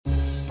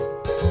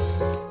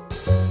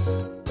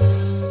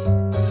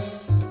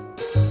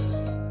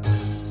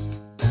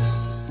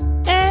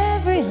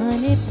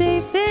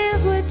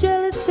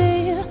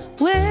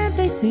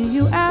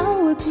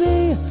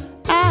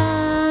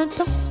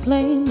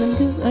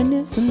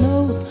goodness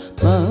knows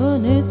my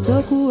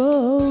honeysuckle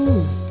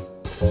rose.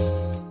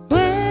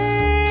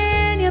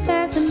 When you're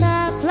passing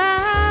by,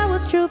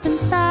 flowers droop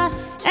inside,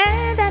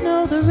 and I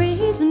know the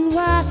reason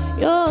why.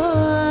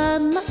 You're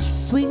much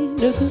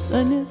sweeter,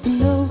 goodness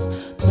knows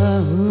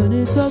my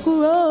honeysuckle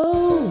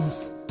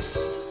rose.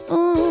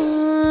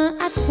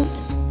 I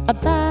don't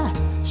buy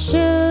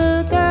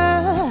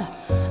sugar,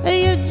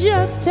 you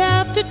just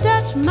have to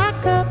touch my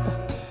cup.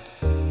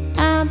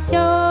 I'm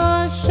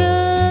your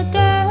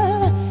sugar.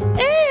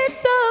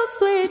 It's so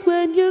sweet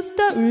when you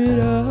stir it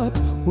up.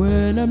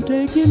 When I'm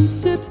taking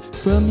sips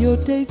from your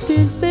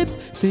tasting lips,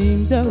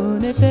 seems the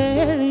honey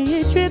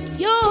barely trips.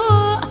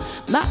 You're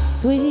my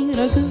sweet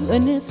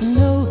goodness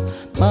knows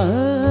my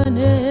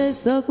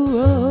honeysuckle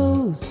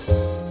rose.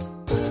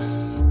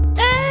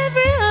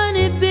 Every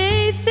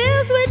honeybee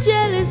fills with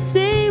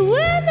jealousy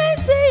when they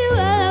see you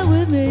out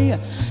with me.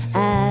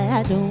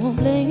 I don't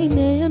blame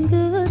them,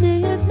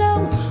 goodness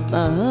knows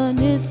my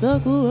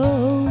honeysuckle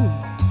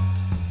rose.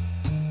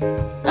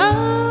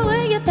 Oh,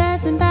 when you're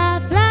passing by,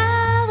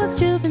 flowers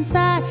droop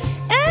inside,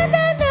 and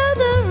I know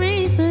the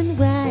reason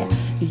why.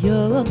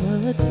 You're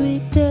much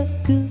sweeter,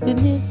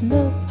 goodness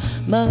knows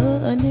my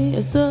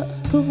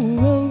honeysuckle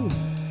rose.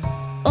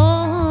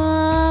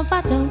 Oh, if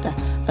I don't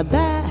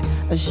buy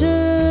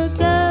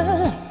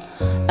sugar,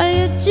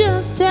 you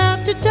just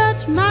have to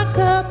touch my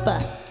cup.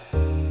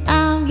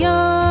 I'm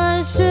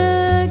your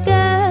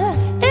sugar.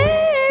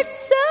 It's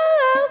so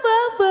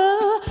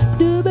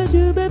dooba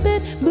dooba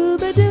bit,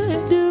 booba doo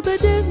dooba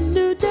doo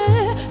doo da,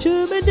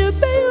 shooba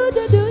dooba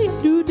doo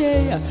doo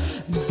da,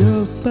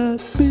 dooba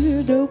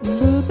bee doo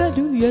booba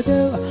doo ya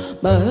doo.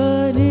 My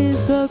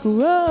honeysuckle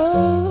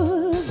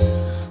rose.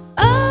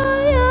 Oh,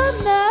 you're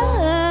my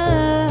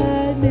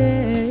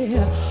honey.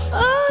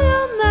 Oh,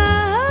 you're my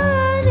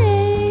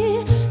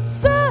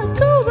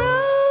honeysuckle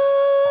rose.